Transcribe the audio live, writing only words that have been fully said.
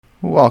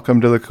Welcome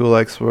to the Cool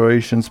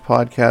Explorations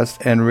podcast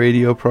and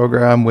radio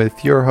program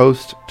with your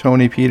host,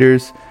 Tony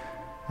Peters.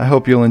 I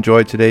hope you'll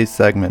enjoy today's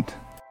segment.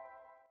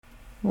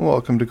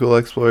 Welcome to Cool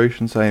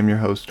Explorations. I am your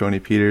host,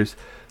 Tony Peters.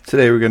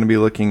 Today we're going to be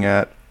looking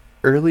at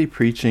early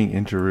preaching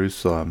in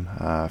Jerusalem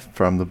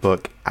from the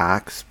book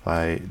Acts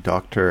by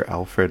Dr.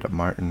 Alfred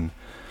Martin.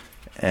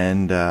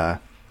 And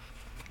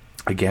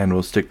again,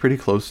 we'll stick pretty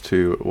close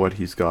to what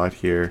he's got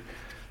here,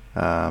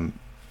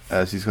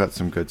 as he's got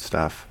some good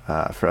stuff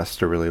for us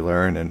to really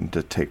learn and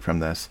to take from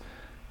this.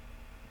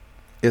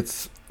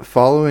 It's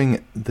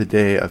following the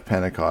day of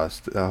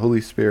Pentecost. The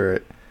Holy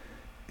Spirit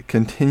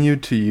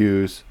continued to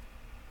use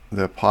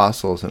the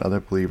apostles and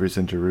other believers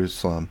in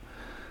Jerusalem.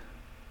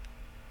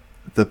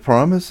 The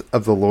promise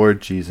of the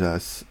Lord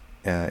Jesus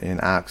in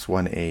Acts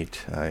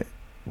 1:8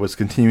 was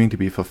continuing to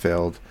be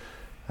fulfilled,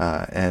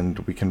 and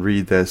we can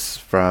read this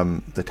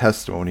from the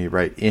testimony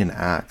right in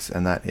Acts,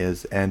 and that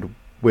is, "And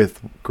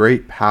with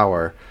great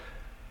power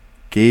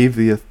gave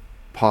the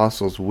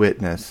apostles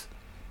witness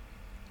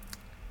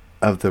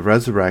of the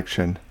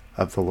resurrection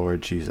of the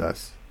Lord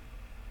Jesus,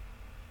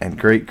 and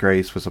great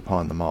grace was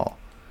upon them all."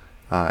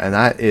 And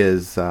that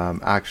is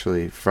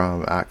actually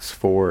from Acts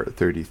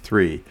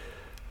 4:33.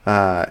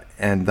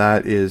 And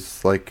that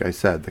is, like I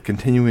said, the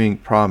continuing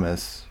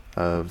promise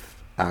of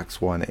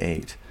Acts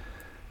 1:8.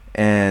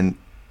 And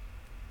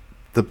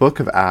the book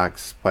of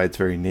Acts, by its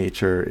very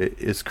nature, it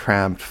is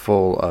crammed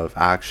full of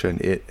action.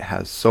 It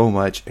has so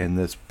much in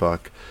this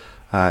book,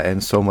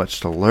 and so much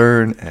to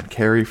learn and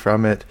carry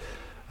from it,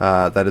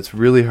 that it's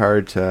really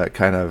hard to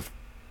kind of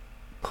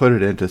put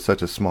it into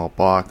such a small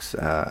box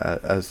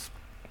as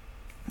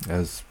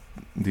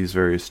these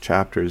various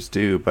chapters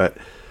do. But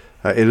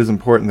it is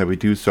important that we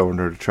do so in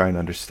order to try and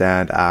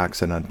understand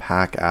Acts and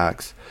unpack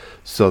Acts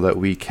so that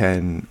we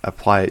can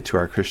apply it to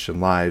our Christian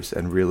lives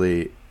and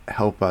really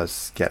help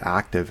us get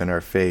active in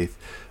our faith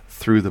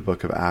through the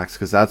book of Acts,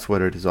 because that's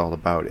what it is all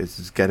about,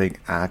 is getting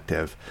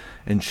active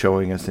and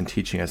showing us and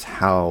teaching us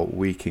how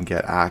we can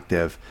get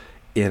active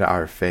in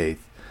our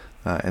faith.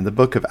 And the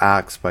book of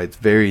Acts, by its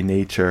very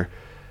nature,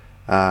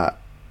 not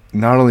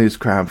only is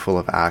crammed full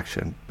of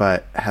action,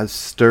 but has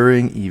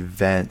stirring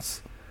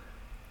events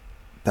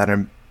that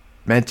are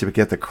meant to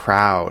get the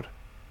crowd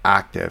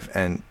active,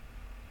 and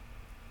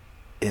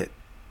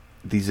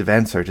these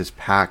events are just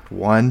packed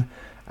one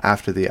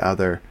after the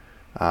other,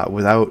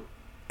 without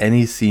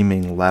any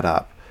seeming let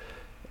up.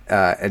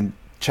 And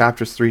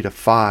chapters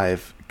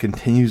 3-5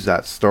 continues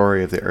that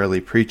story of the early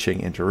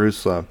preaching in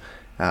Jerusalem,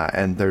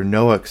 and they're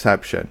no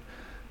exception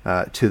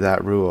to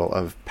that rule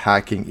of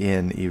packing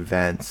in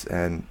events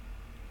and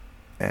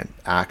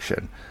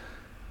action.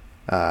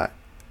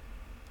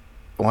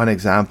 One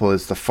example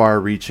is the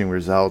far-reaching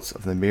results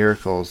of the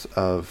miracles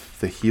of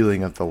the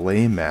healing of the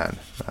lame man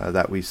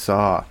that we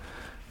saw.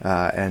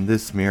 And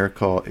this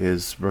miracle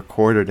is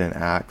recorded in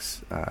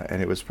Acts,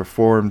 and it was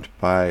performed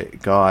by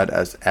God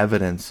as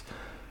evidence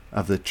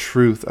of the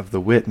truth of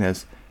the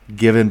witness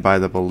given by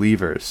the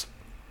believers.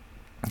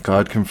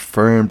 God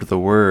confirmed the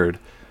word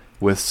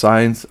with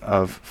signs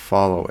of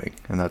following,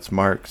 and that's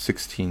Mark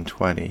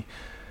 16:20.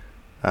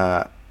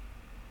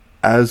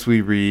 As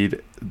we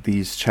read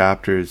these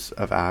chapters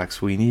of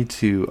Acts, we need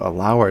to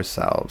allow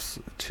ourselves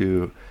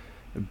to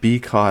be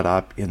caught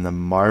up in the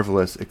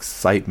marvelous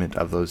excitement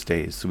of those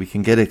days, so we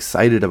can get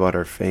excited about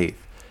our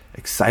faith,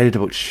 excited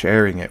about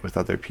sharing it with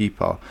other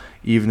people,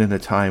 even in a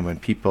time when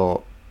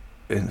people,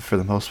 for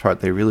the most part,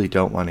 they really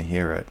don't want to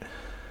hear it.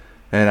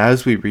 And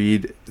as we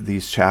read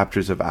these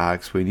chapters of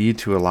Acts, we need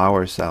to allow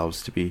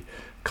ourselves to be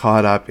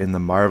caught up in the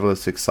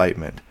marvelous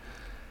excitement.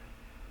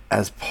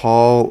 As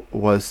Paul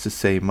was to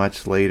say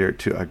much later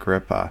to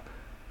Agrippa,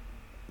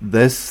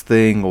 this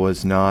thing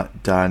was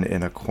not done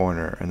in a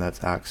corner, and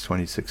that's Acts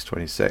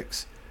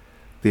 26:26.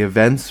 The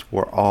events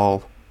were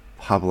all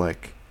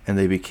public, and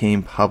they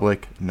became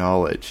public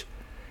knowledge.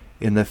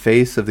 In the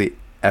face of the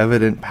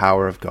evident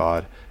power of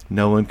God,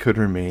 no one could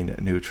remain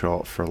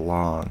neutral for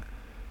long.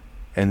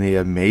 And the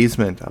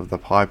amazement of the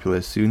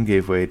populace soon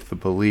gave way to the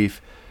belief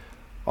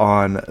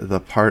on the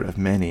part of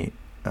many,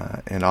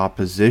 and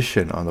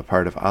opposition on the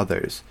part of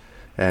others.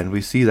 And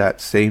we see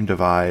that same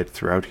divide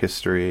throughout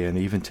history, and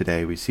even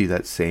today we see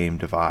that same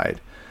divide,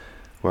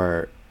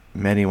 where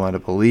many want to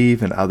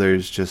believe and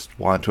others just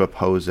want to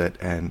oppose it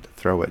and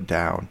throw it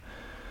down.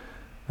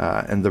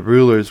 And the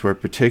rulers were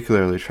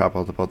particularly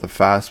troubled about the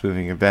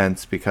fast-moving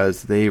events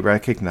because they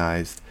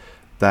recognized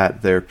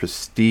that their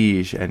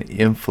prestige and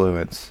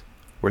influence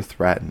were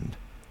threatened.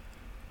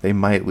 They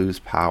might lose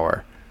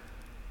power.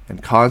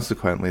 And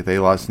consequently, they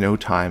lost no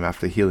time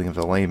after the healing of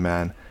the lame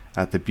man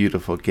at the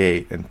beautiful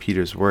gate and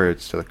Peter's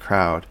words to the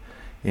crowd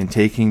in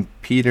taking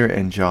Peter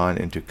and John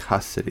into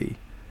custody.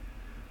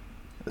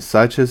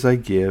 Such as I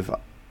give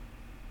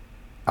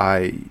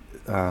I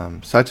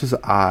you,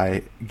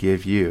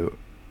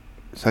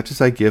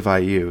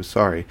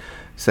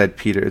 said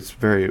Peter. It's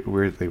very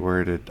weirdly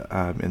worded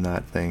in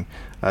that thing.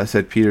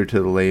 Said Peter to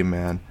the lame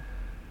man.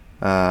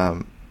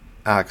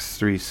 Acts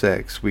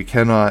 3:6. We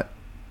cannot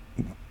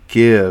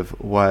give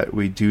what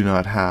we do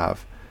not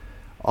have.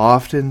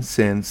 Often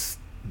since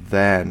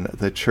then,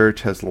 the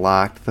church has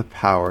lacked the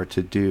power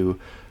to do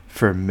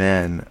for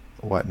men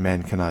what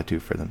men cannot do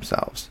for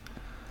themselves.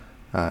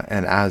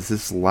 And as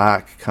this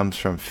lack comes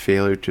from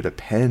failure to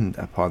depend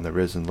upon the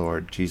risen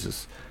Lord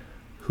Jesus,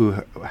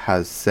 who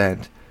has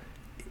sent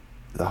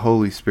the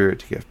Holy Spirit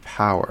to give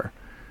power,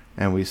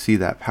 and we see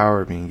that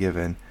power being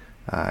given,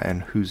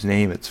 and whose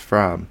name it's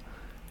from,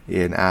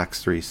 in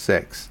Acts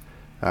 3:6,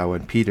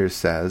 when Peter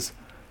says,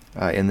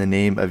 in the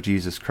name of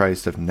Jesus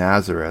Christ of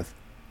Nazareth,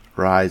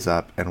 rise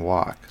up and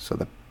walk. So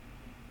the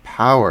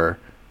power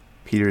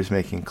Peter is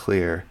making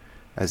clear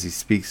as he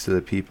speaks to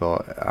the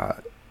people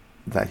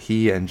that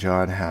he and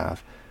John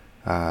have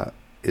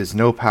is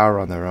no power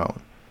on their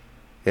own.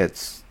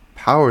 It's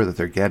power that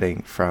they're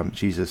getting from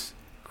Jesus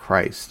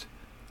Christ.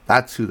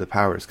 That's who the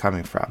power is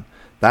coming from.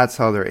 That's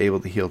how they're able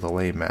to heal the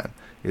lame man,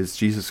 is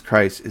Jesus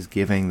Christ is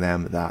giving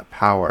them that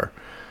power.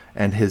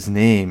 And his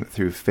name,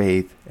 through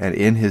faith and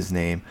in his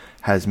name,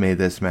 has made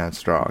this man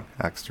strong.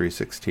 Acts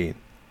 3:16.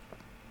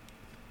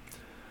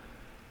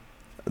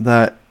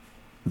 That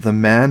the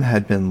man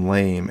had been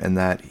lame and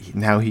that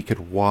now he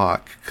could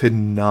walk could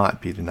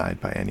not be denied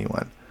by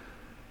anyone.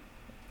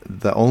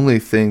 The only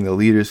thing the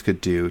leaders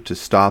could do to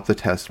stop the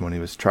testimony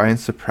was try and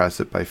suppress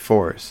it by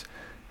force,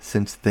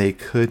 since they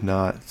could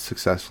not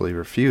successfully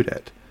refute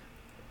it.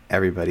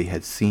 Everybody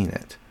had seen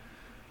it.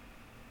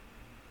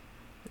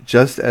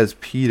 Just as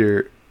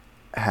Peter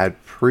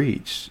had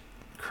preached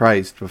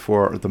Christ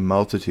before the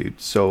multitude,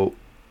 so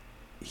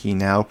he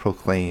now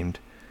proclaimed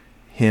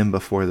him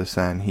before the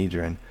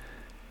Sanhedrin,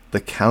 the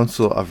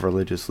council of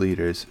religious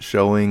leaders,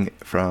 showing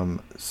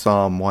from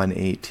Psalm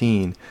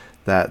 118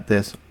 that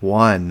this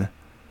one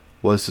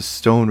was a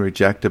stone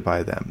rejected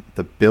by them,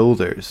 the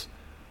builders,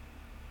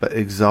 but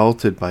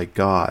exalted by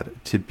God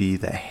to be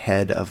the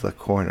head of the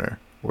corner,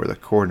 or the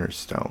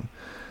cornerstone.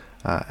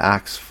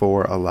 Acts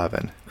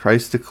 4:11.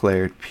 Christ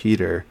declared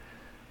Peter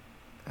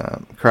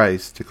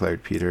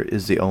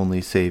is the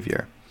only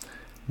Savior.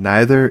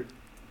 Neither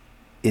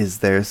is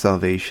there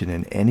salvation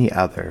in any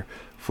other,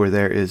 for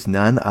there is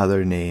none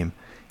other name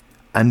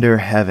under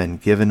heaven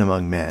given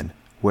among men,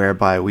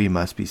 whereby we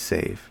must be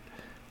saved.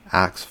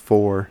 Acts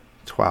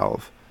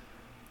 4:12.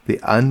 The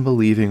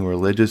unbelieving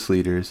religious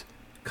leaders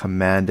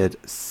commanded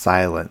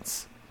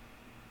silence.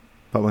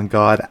 But when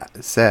God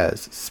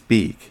says,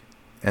 speak,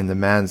 and the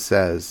man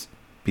says,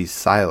 be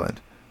silent,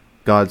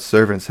 God's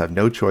servants have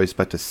no choice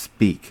but to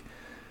speak.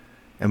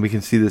 And we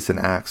can see this in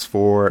Acts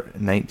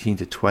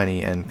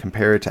 4:19-20 and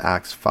compare it to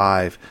Acts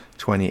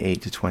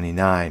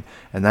 5:28-29.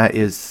 And that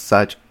is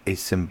such a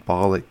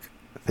symbolic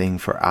thing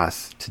for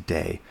us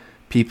today.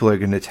 People are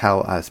going to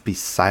tell us, be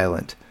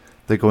silent.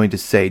 They're going to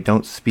say,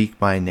 don't speak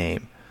my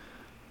name,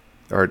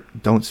 or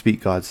don't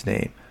speak God's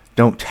name.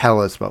 Don't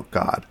tell us about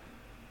God.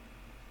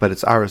 But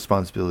it's our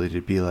responsibility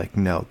to be like,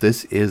 no,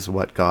 this is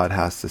what God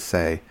has to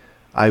say.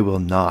 I will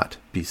not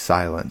be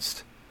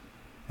silenced.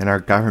 And our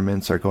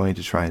governments are going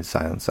to try and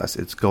silence us.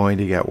 It's going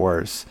to get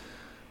worse.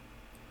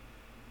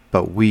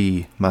 But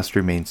we must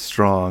remain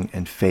strong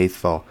and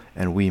faithful,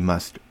 and we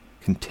must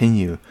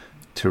continue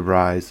to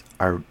raise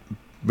our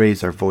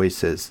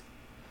voices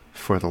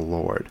for the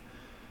Lord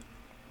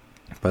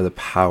by the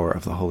power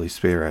of the Holy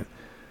Spirit.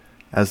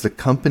 As the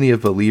company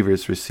of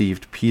believers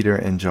received Peter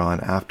and John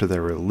after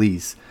their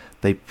release,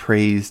 they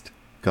praised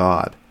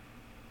God.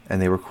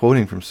 And they were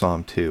quoting from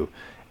Psalm 2.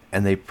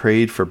 And they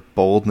prayed for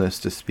boldness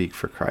to speak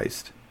for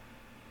Christ.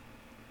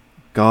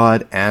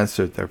 God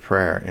answered their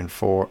prayer in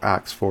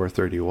Acts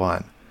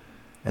 4:31.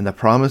 And the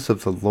promise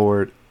of the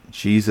Lord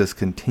Jesus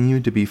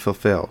continued to be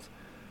fulfilled.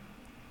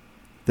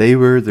 They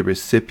were the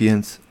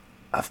recipients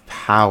of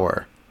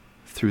power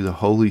through the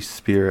Holy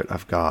Spirit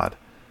of God.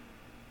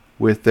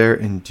 With their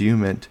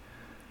endowment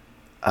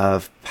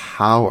of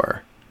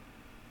power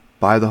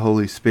by the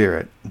Holy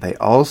Spirit, they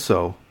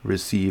also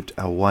received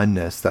a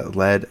oneness that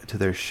led to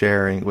their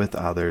sharing with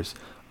others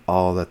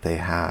all that they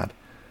had.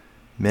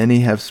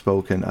 Many have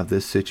spoken of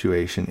this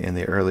situation in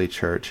the early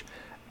church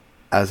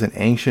as an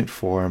ancient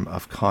form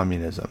of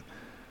communism.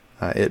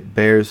 It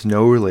bears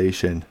no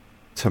relation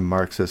to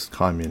Marxist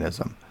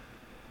communism,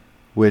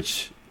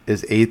 which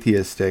is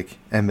atheistic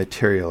and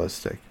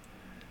materialistic.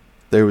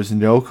 There was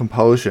no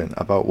compulsion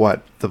about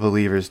what the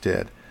believers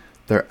did.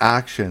 Their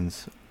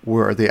actions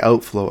were the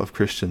outflow of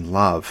Christian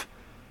love.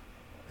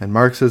 And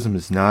Marxism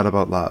is not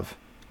about love.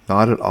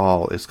 Not at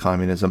all is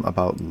communism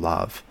about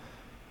love.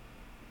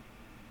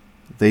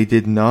 They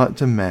did not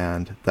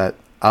demand that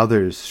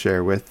others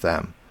share with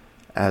them,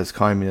 as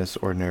communists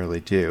ordinarily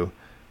do.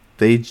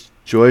 They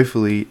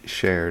joyfully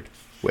shared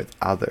with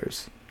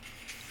others.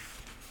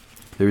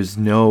 There is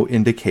no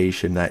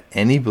indication that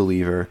any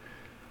believer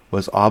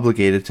was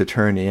obligated to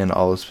turn in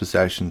all his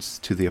possessions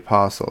to the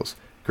apostles.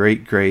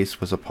 Great grace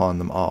was upon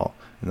them all.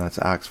 And that's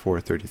Acts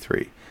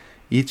 4:33.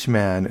 Each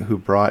man who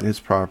brought his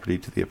property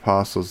to the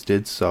apostles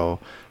did so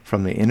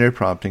from the inner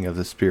prompting of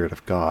the Spirit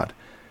of God.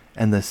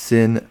 And the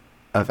sin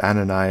of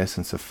Ananias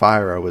and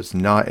Sapphira was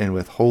not in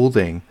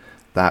withholding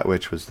that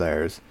which was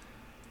theirs.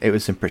 It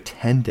was in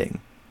pretending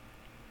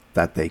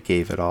that they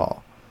gave it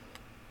all.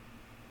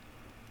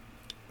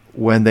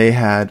 when they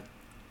had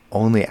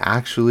only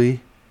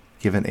actually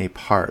given a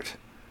part.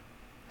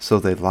 So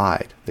they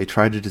lied. They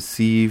tried to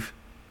deceive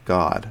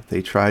God.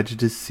 They tried to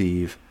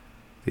deceive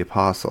the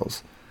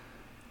apostles.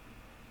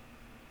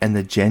 And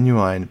the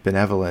genuine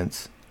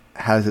benevolence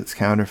has its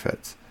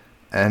counterfeits.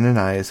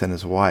 Ananias and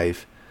his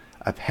wife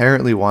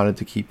apparently wanted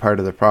to keep part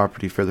of the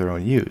property for their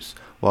own use,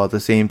 while at the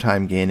same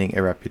time gaining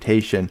a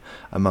reputation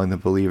among the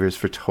believers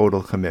for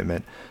total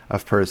commitment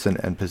of person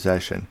and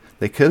possession.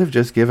 They could have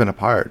just given a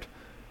part.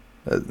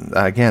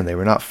 Again, they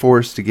were not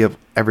forced to give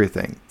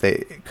everything.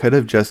 They could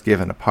have just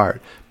given a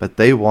part, but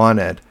they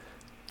wanted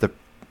the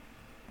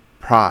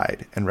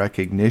pride and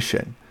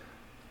recognition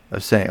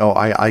of saying, oh,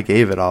 I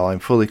gave it all. I'm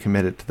fully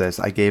committed to this.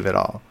 I gave it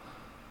all.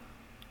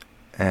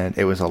 And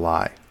it was a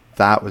lie.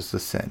 That was the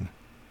sin,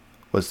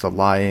 was the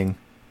lying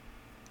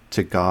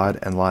to God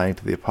and lying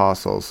to the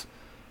apostles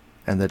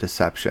and the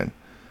deception.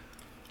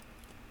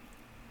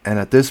 And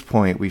at this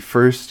point, we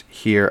first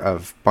hear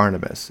of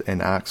Barnabas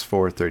in Acts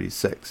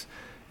 4:36.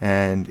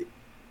 And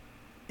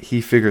he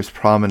figures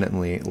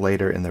prominently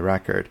later in the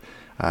record.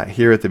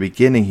 Here at the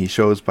beginning, he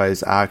shows by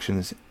his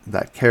actions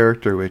that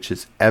character which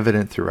is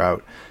evident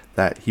throughout,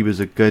 that he was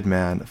a good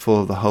man,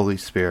 full of the Holy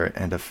Spirit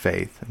and of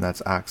faith. And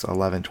that's Acts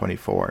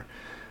 11:24.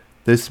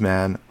 This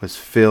man was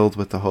filled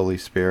with the Holy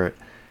Spirit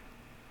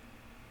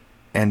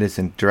and is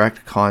in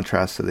direct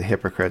contrast to the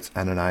hypocrites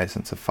Ananias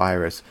and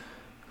Sapphira,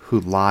 who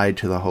lied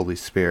to the Holy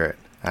Spirit.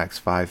 Acts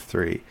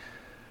 5:3.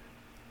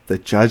 The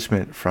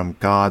judgment from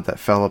God that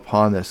fell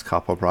upon this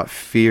couple brought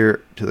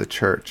fear to the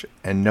church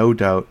and no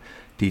doubt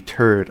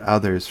deterred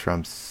others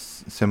from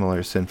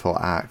similar sinful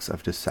acts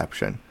of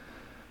deception.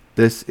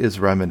 This is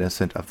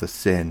reminiscent of the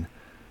sin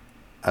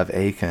of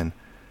Achan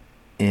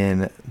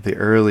in the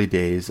early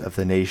days of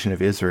the nation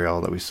of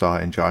Israel that we saw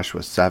in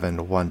Joshua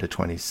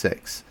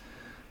 7:1-26.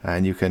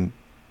 And you can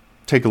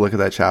take a look at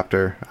that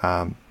chapter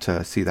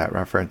to see that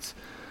reference.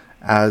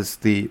 As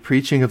the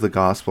preaching of the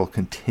gospel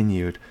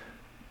continued,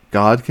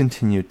 God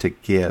continued to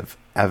give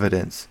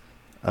evidence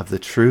of the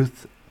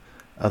truth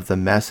of the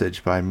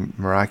message by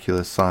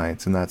miraculous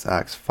signs, and that's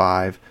Acts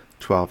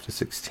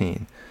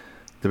 5:12-16.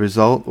 The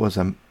result was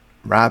a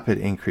rapid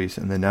increase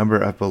in the number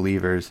of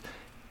believers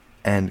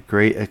and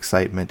great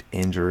excitement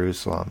in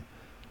Jerusalem.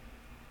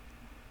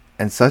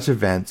 And such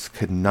events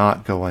could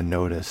not go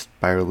unnoticed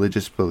by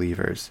religious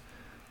believers.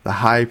 The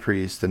high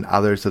priest and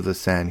others of the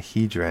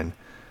Sanhedrin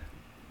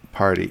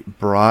party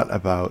brought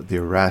about the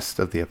arrest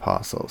of the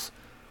apostles.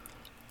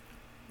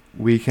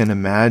 We can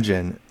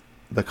imagine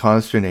the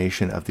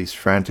consternation of these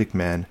frantic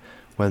men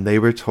when they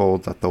were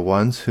told that the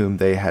ones whom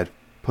they had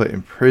put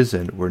in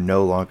prison were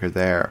no longer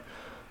there,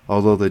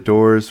 although the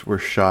doors were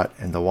shut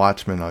and the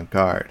watchmen on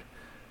guard.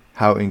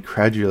 How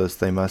incredulous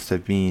they must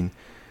have been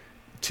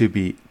to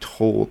be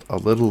told a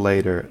little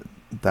later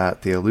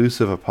that the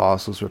elusive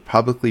apostles were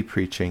publicly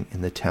preaching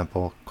in the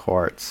temple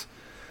courts.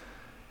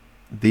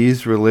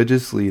 These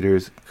religious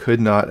leaders could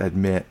not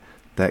admit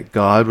that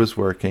God was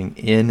working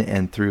in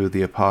and through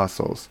the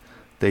apostles.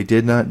 They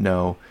did not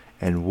know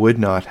and would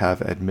not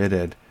have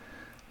admitted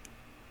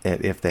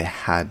it if they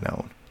had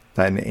known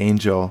that an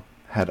angel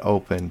had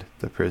opened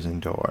the prison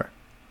door.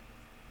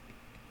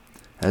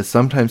 As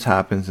sometimes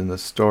happens in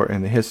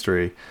the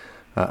history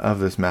of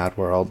this mad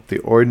world, the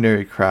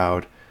ordinary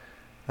crowd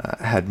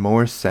had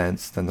more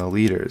sense than the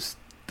leaders.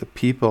 The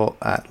people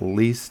at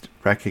least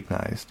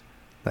recognized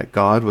that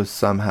God was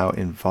somehow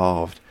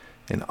involved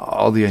in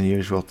all the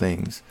unusual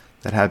things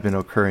that had been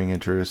occurring in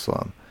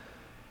Jerusalem.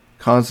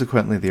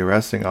 Consequently, the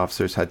arresting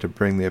officers had to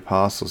bring the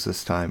apostles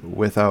this time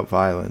without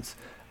violence,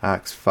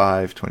 Acts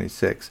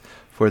 5:26,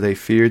 for they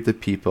feared the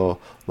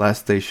people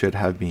lest they should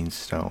have been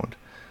stoned.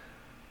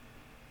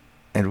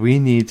 And we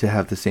need to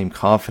have the same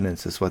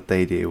confidence as what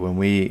they do when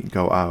we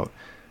go out.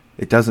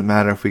 It doesn't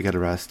matter if we get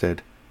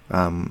arrested,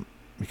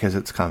 because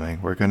it's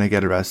coming. We're going to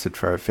get arrested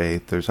for our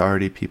faith. There's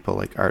already people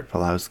like Art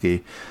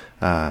Pawlowski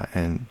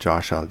and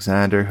Josh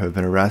Alexander who have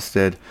been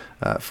arrested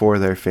for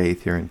their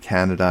faith here in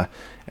Canada,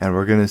 and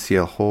we're going to see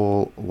a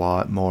whole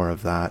lot more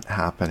of that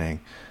happening.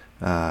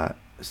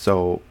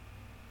 So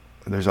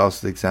there's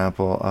also the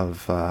example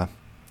of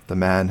the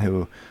man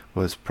who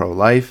was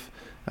pro-life.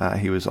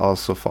 He was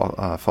also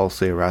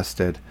falsely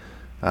arrested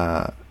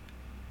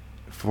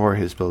for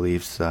his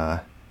beliefs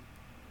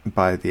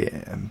by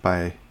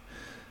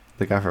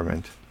the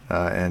government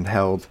and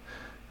held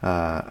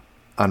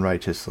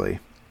unrighteously.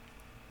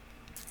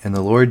 And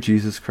the Lord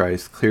Jesus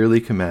Christ clearly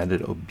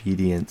commanded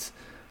obedience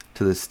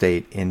to the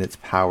state in its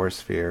power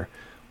sphere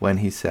when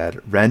he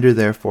said, "Render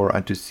therefore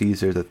unto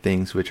Caesar the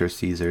things which are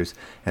Caesar's,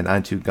 and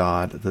unto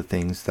God the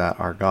things that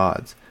are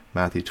God's."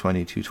 Matthew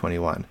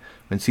 22:21.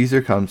 When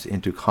Caesar comes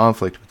into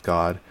conflict with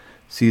God,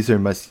 Caesar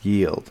must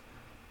yield.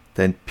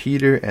 Then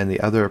Peter and the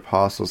other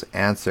apostles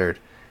answered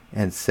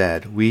and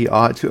said, "We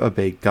ought to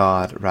obey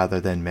God rather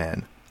than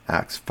men."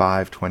 Acts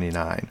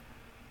 5:29.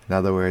 In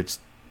other words,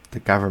 the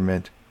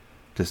government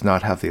does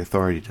not have the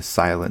authority to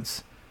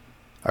silence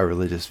our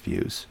religious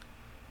views.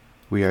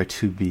 We are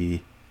to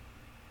be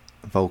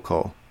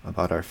vocal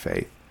about our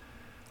faith.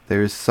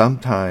 There is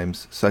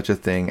sometimes such a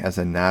thing as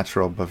a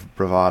natural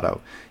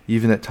bravado.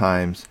 Even at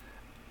times,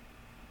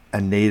 a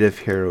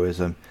native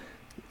heroism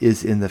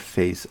is in the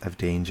face of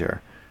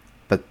danger.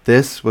 But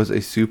this was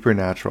a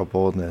supernatural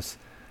boldness.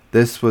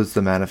 This was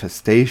the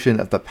manifestation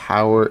of the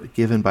power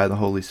given by the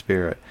Holy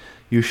Spirit.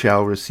 You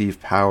shall receive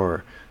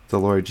power, the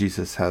Lord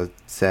Jesus has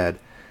said,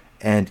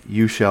 and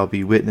you shall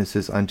be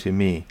witnesses unto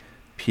me.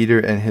 Peter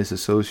and his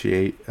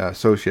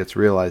associates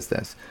realized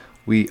this.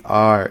 We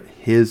are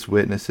his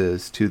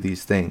witnesses to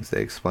these things,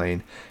 they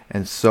explained,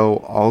 and so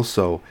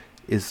also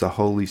is the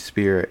Holy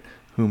Spirit,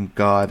 whom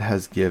God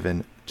has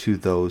given to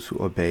those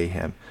who obey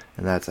him.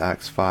 And that's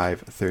Acts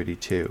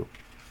 5:32.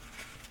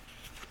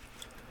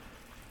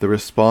 The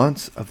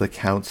response of the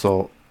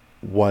council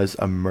was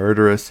a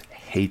murderous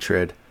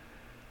hatred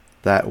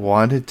that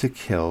wanted to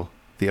kill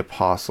the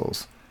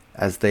apostles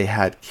as they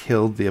had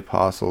killed the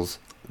apostles'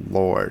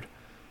 Lord.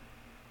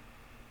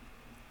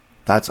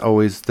 That's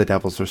always the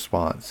devil's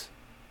response.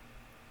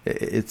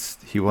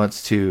 He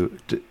wants to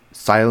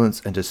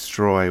silence and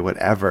destroy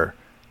whatever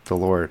the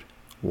Lord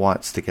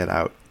wants to get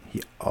out.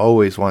 He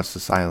always wants to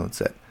silence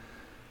it.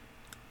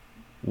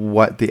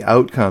 What the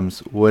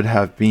outcomes would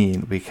have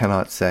been, we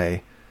cannot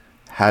say,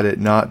 had it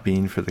not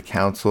been for the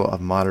counsel of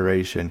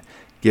moderation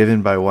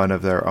given by one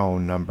of their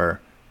own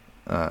number,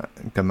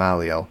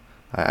 Gamaliel.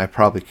 I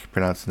probably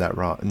pronounced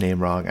that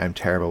name wrong. I'm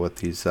terrible with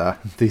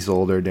these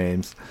older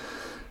names.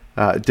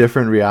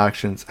 Different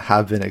reactions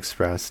have been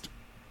expressed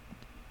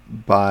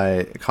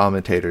by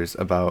commentators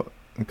about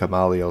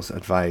Gamaliel's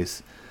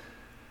advice.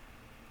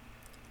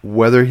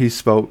 Whether he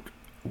spoke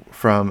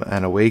from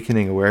an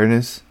awakening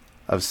awareness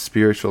of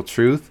spiritual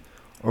truth,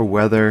 or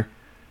whether,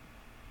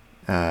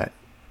 as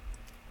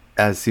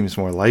seems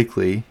more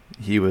likely,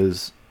 he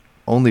was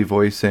only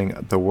voicing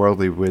the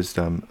worldly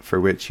wisdom for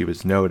which he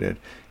was noted,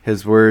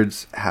 his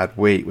words had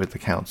weight with the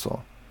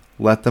council.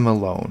 Let them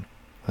alone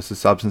was the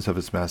substance of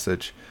his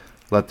message.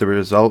 Let the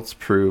results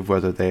prove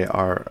whether they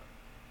are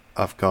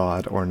of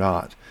God or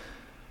not.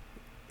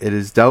 It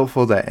is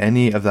doubtful that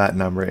any of that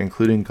number,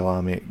 including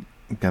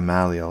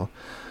Gamaliel,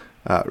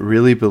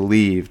 really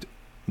believed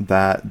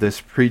that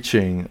this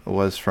preaching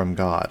was from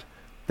God.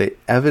 They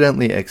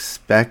evidently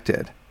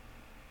expected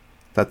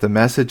that the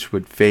message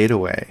would fade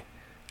away,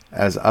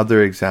 as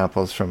other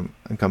examples from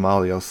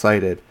Gamaliel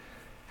cited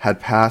had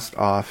passed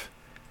off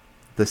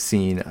the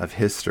scene of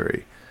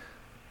history.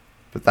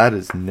 But that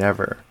is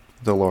never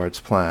the Lord's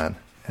plan,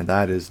 and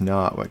that is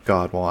not what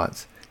God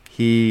wants.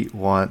 He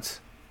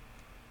wants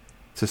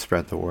to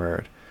spread the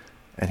word,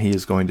 and he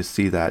is going to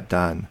see that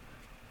done.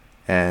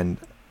 And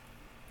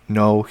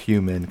no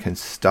human can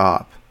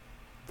stop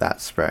that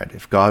spread.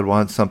 If God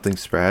wants something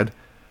spread,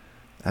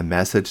 a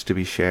message to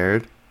be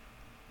shared,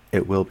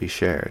 it will be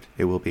shared.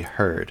 It will be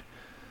heard.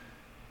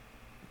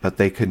 But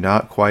they could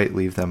not quite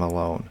leave them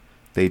alone.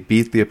 They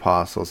beat the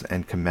apostles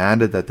and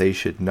commanded that they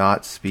should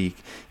not speak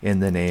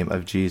in the name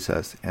of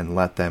Jesus and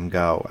let them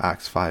go.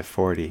 Acts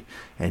 5:40.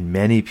 And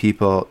many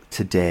people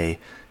today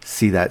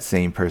see that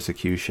same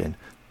persecution,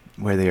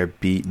 where they are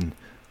beaten,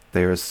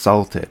 they are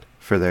assaulted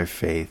for their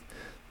faith.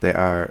 They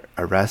are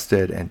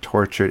arrested and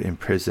tortured in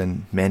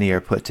prison. Many are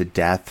put to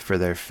death for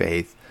their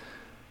faith.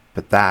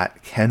 But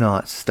that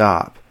cannot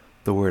stop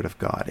the word of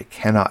God. It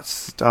cannot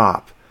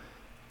stop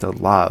the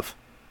love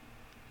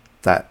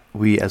that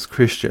we as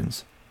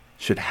Christians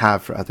should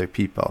have for other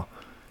people,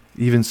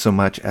 even so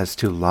much as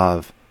to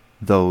love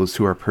those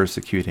who are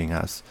persecuting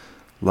us,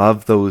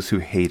 love those who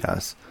hate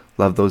us,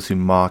 love those who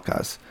mock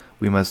us.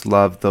 We must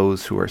love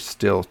those who are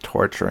still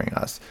torturing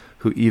us,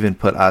 who even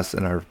put us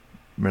and our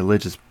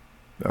religious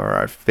or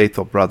our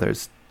faithful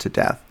brothers to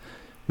death.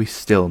 We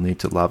still need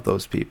to love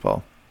those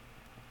people.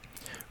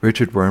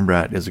 Richard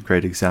Wurmbrand is a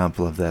great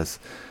example of this,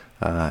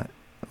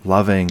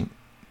 loving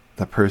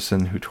the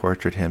person who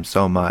tortured him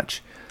so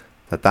much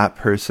that that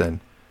person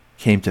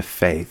came to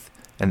faith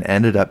and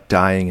ended up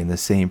dying in the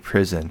same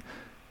prison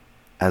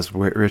as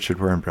Richard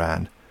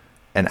Wurmbrand,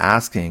 and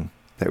asking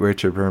that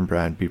Richard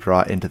Wurmbrand be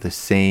brought into the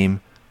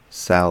same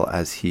cell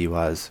as he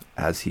was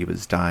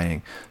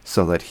dying,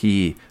 so that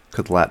he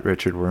could let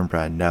Richard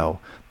Wurmbrand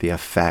know the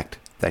effect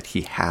that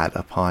he had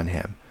upon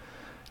him.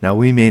 Now,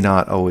 we may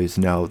not always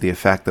know the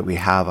effect that we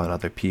have on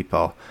other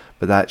people,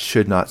 but that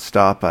should not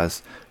stop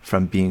us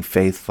from being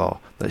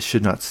faithful. That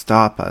should not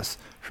stop us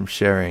from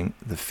sharing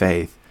the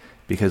faith,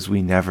 because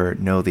we never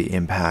know the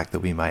impact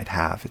that we might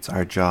have. It's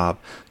our job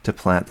to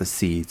plant the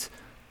seeds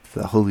that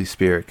the Holy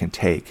Spirit can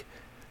take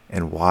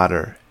and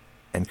water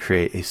and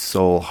create a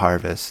soul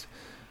harvest.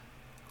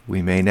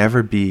 We may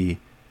never be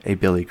a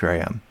Billy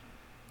Graham.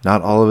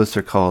 Not all of us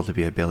are called to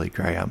be a Billy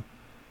Graham,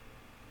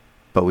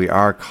 but we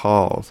are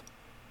called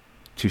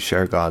to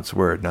share God's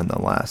word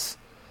nonetheless.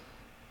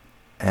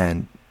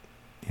 And,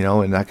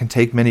 and that can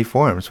take many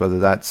forms, whether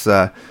that's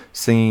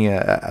singing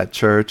at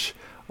church,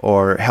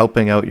 or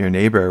helping out your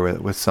neighbor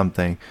with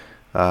something,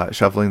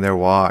 shoveling their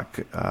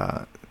walk,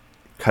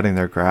 cutting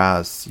their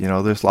grass.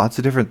 There's lots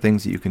of different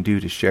things that you can do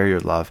to share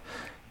your love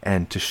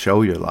and to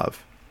show your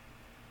love.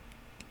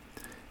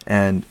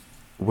 And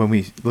when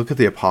we look at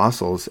the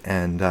apostles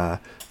and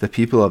the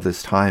people of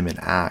this time in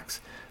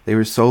Acts, they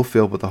were so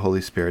filled with the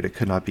Holy Spirit it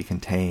could not be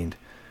contained.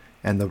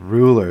 And the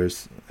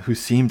rulers, who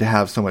seemed to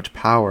have so much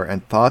power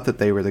and thought that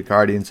they were the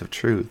guardians of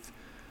truth,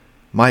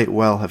 might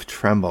well have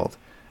trembled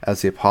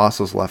as the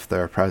apostles left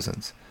their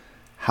presence.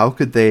 How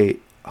could they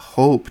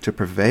hope to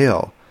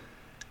prevail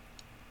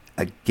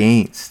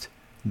against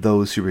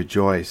those who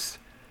rejoiced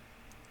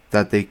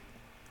that they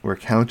were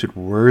counted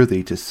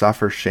worthy to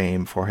suffer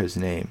shame for his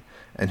name,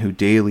 and who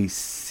daily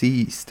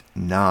ceased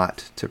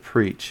not to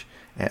preach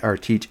or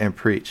teach and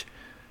preach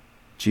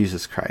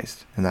Jesus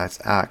Christ? And that's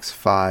Acts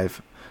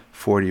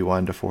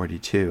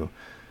 5:41-42.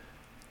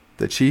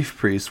 The chief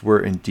priests were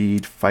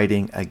indeed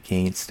fighting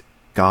against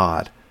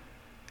God.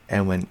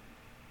 And when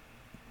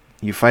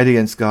you fight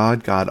against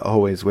God, God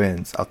always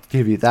wins. I'll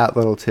give you that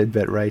little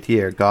tidbit right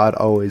here. God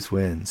always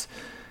wins.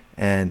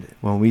 And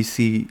when we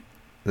see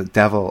the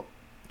devil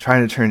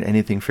trying to turn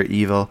anything for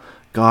evil,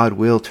 God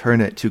will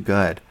turn it to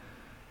good.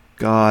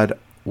 God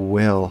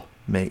will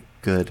make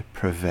good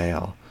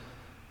prevail.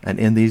 And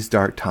in these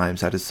dark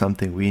times, that is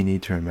something we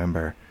need to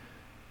remember.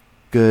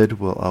 Good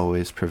will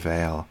always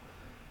prevail.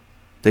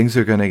 Things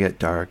are going to get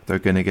dark. They're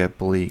going to get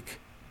bleak.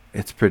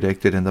 It's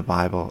predicted in the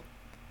Bible.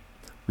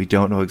 We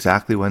don't know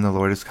exactly when the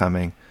Lord is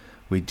coming.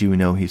 We do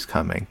know he's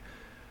coming.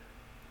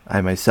 I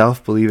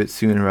myself believe it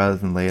sooner rather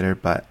than later,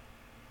 but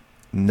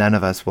none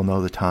of us will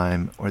know the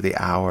time or the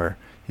hour.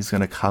 He's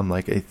going to come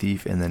like a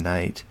thief in the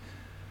night.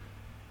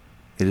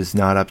 It is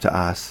not up to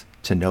us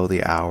to know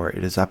the hour.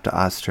 It is up to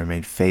us to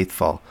remain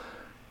faithful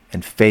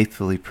and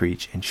faithfully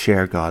preach and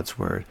share God's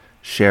word,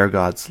 share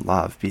God's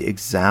love, be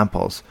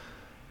examples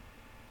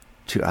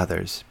to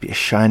others, be a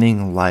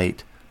shining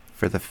light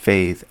for the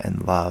faith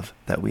and love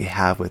that we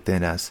have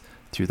within us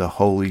through the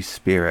Holy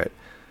Spirit,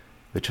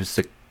 which was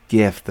the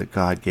gift that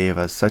God gave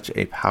us. Such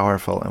a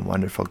powerful and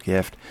wonderful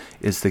gift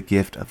is the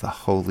gift of the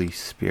Holy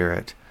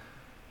Spirit,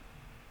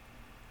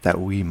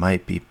 that we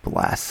might be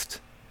blessed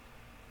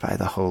by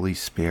the Holy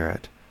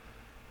Spirit,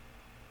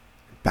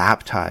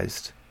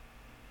 baptized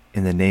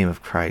in the name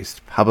of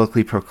Christ,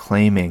 publicly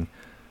proclaiming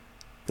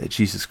that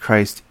Jesus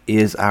Christ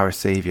is our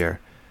Savior.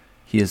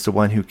 He is the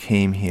one who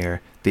came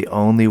here, the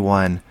only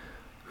one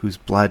whose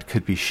blood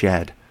could be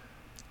shed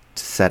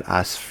to set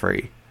us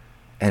free.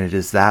 And it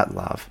is that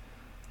love,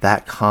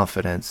 that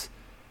confidence,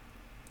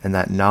 and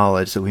that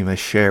knowledge that we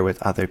must share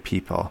with other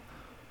people,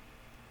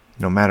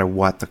 no matter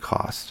what the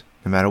cost,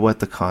 no matter what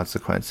the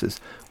consequences.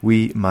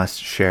 We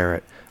must share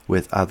it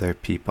with other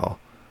people.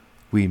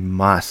 We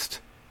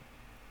must.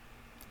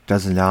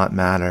 Does not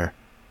matter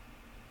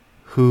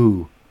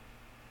who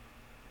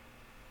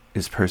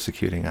is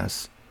persecuting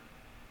us.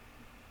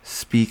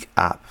 Speak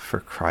up for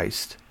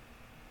Christ.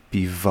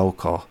 Be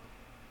vocal.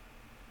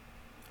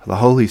 The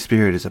Holy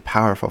Spirit is a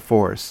powerful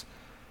force.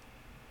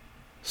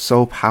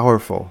 So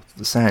powerful,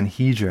 the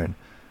Sanhedrin,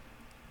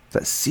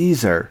 that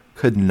Caesar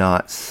could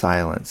not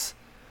silence.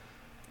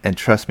 And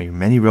trust me,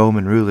 many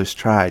Roman rulers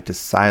tried to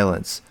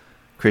silence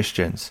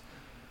Christians.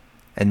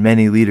 And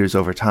many leaders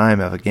over time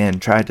have again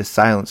tried to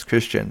silence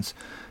Christians.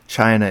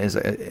 China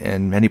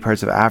and many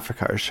parts of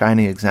Africa are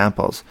shining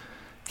examples.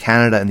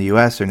 Canada and the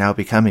US are now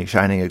becoming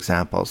shining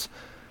examples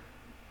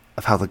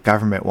of how the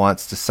government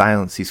wants to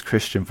silence these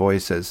Christian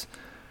voices.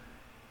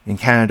 In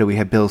Canada, we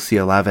have Bill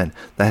C-11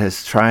 that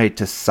has tried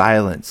to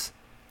silence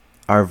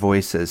our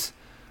voices.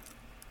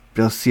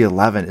 Bill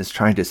C-11 is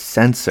trying to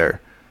censor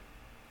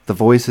the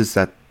voices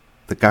that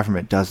the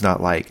government does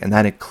not like, and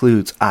that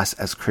includes us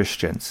as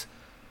Christians.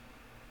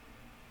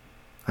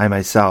 I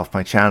myself,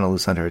 my channel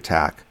is under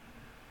attack.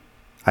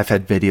 I've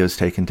had videos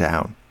taken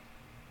down.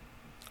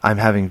 I'm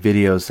having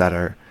videos that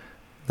are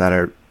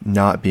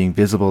not being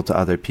visible to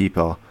other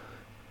people.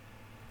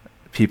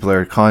 People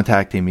are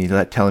contacting me,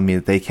 telling me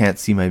that they can't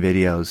see my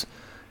videos.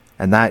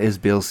 And that is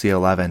Bill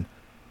C-11,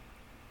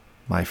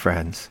 my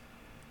friends.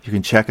 You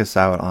can check us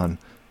out on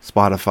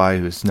Spotify,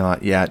 who's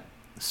not yet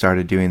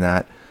started doing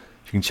that.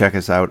 You can check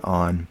us out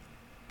on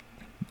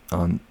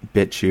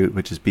BitChute,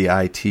 which is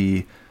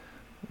bitchute.com.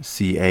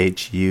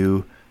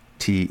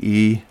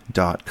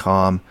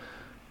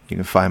 You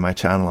can find my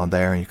channel on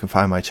there, and you can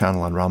find my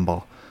channel on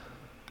Rumble.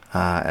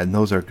 And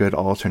those are good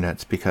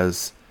alternates,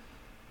 because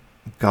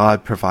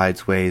God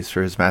provides ways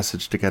for his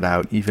message to get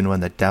out, even when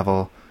the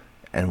devil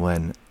and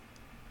when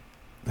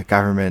the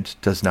government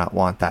does not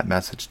want that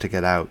message to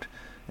get out.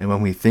 And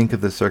when we think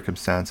of the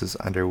circumstances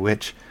under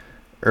which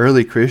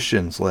early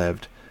Christians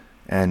lived,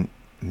 and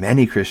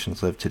many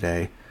Christians live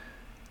today,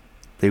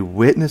 they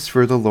witness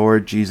for the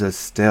Lord Jesus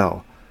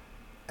still.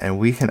 And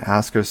we can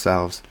ask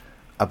ourselves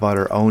about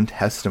our own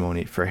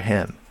testimony for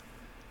him.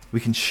 We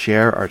can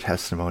share our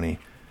testimony.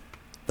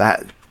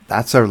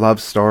 That's our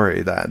love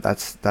story.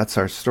 That's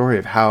our story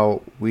of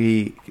how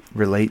we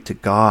relate to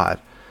God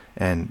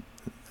and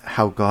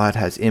how God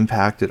has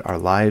impacted our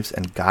lives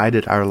and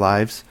guided our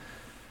lives.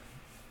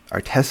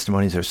 Our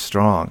testimonies are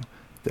strong.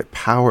 They're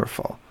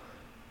powerful.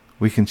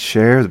 We can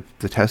share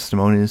the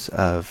testimonies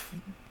that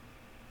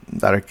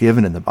are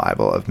given in the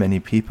Bible of many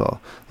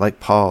people, like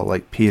Paul,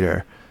 like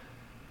Peter,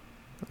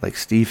 like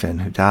Stephen,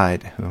 who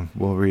died, who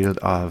we'll read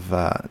of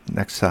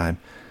next time.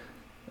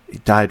 He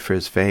died for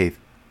his faith.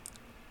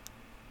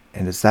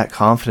 And it's that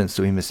confidence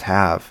that we must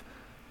have,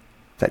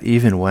 that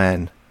even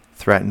when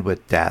threatened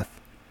with death,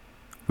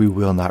 we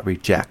will not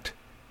reject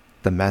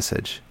the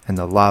message and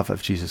the love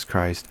of Jesus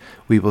Christ.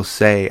 We will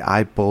say,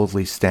 I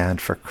boldly stand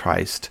for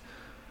Christ.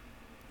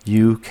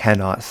 You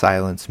cannot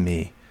silence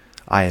me.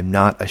 I am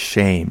not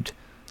ashamed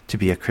to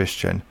be a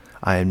Christian.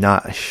 I am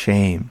not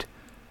ashamed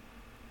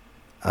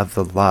of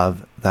the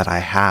love that I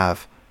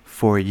have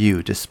for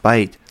you,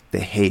 despite the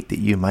hate that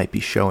you might be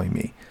showing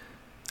me.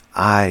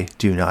 I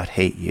do not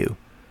hate you.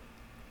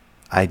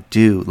 I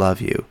do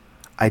love you.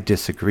 I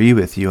disagree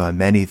with you on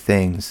many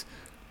things,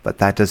 but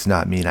that does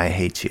not mean I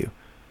hate you.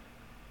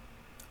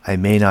 I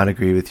may not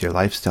agree with your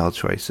lifestyle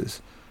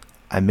choices.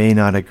 I may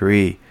not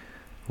agree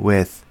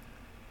with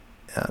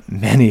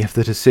many of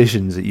the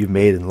decisions that you've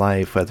made in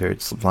life, whether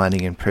it's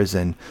landing in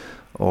prison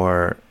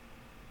or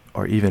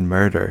even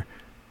murder,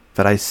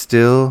 but I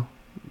still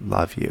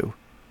love you,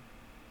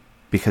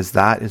 because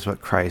that is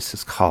what Christ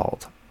has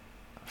called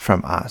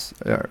from us,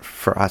 or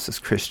for us as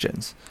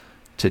Christians,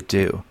 to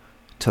do,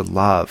 to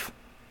love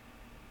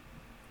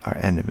our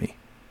enemy,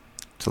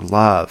 to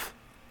love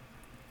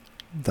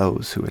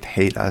those who would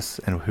hate us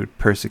and who would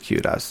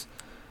persecute us.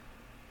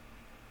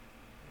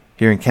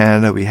 Here in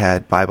Canada, we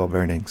had Bible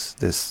burnings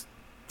this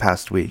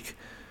past week.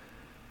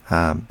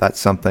 That's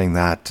something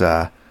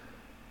that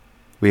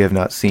we have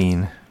not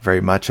seen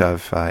very much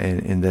of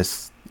in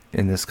this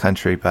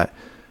country, but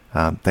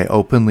they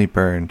openly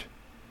burned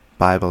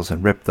Bibles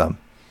and ripped them,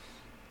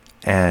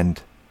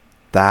 and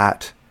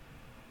that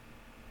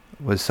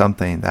was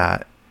something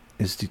that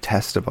is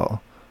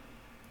detestable.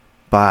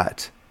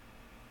 But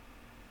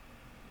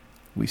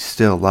we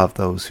still love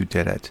those who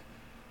did it,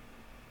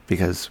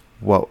 because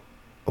what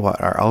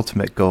our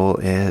ultimate goal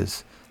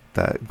is,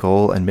 the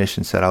goal and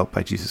mission set out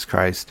by Jesus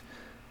Christ,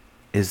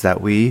 is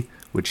that we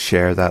would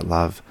share that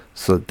love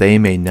so that they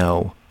may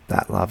know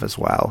that love as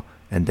well,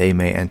 and they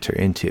may enter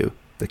into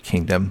the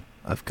kingdom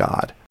of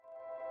God.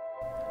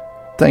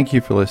 Thank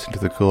you for listening to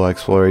the Cool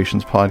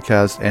Explorations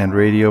podcast and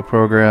radio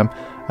program.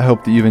 I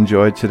hope that you've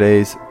enjoyed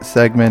today's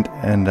segment,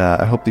 and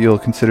I hope that you'll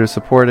consider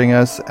supporting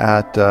us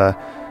at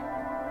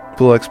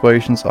Cool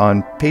Explorations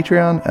on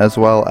Patreon, as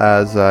well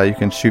as you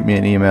can shoot me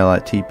an email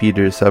at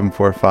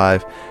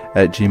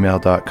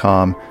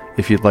tpeters745@gmail.com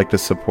if you'd like to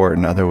support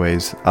in other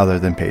ways other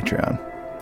than Patreon.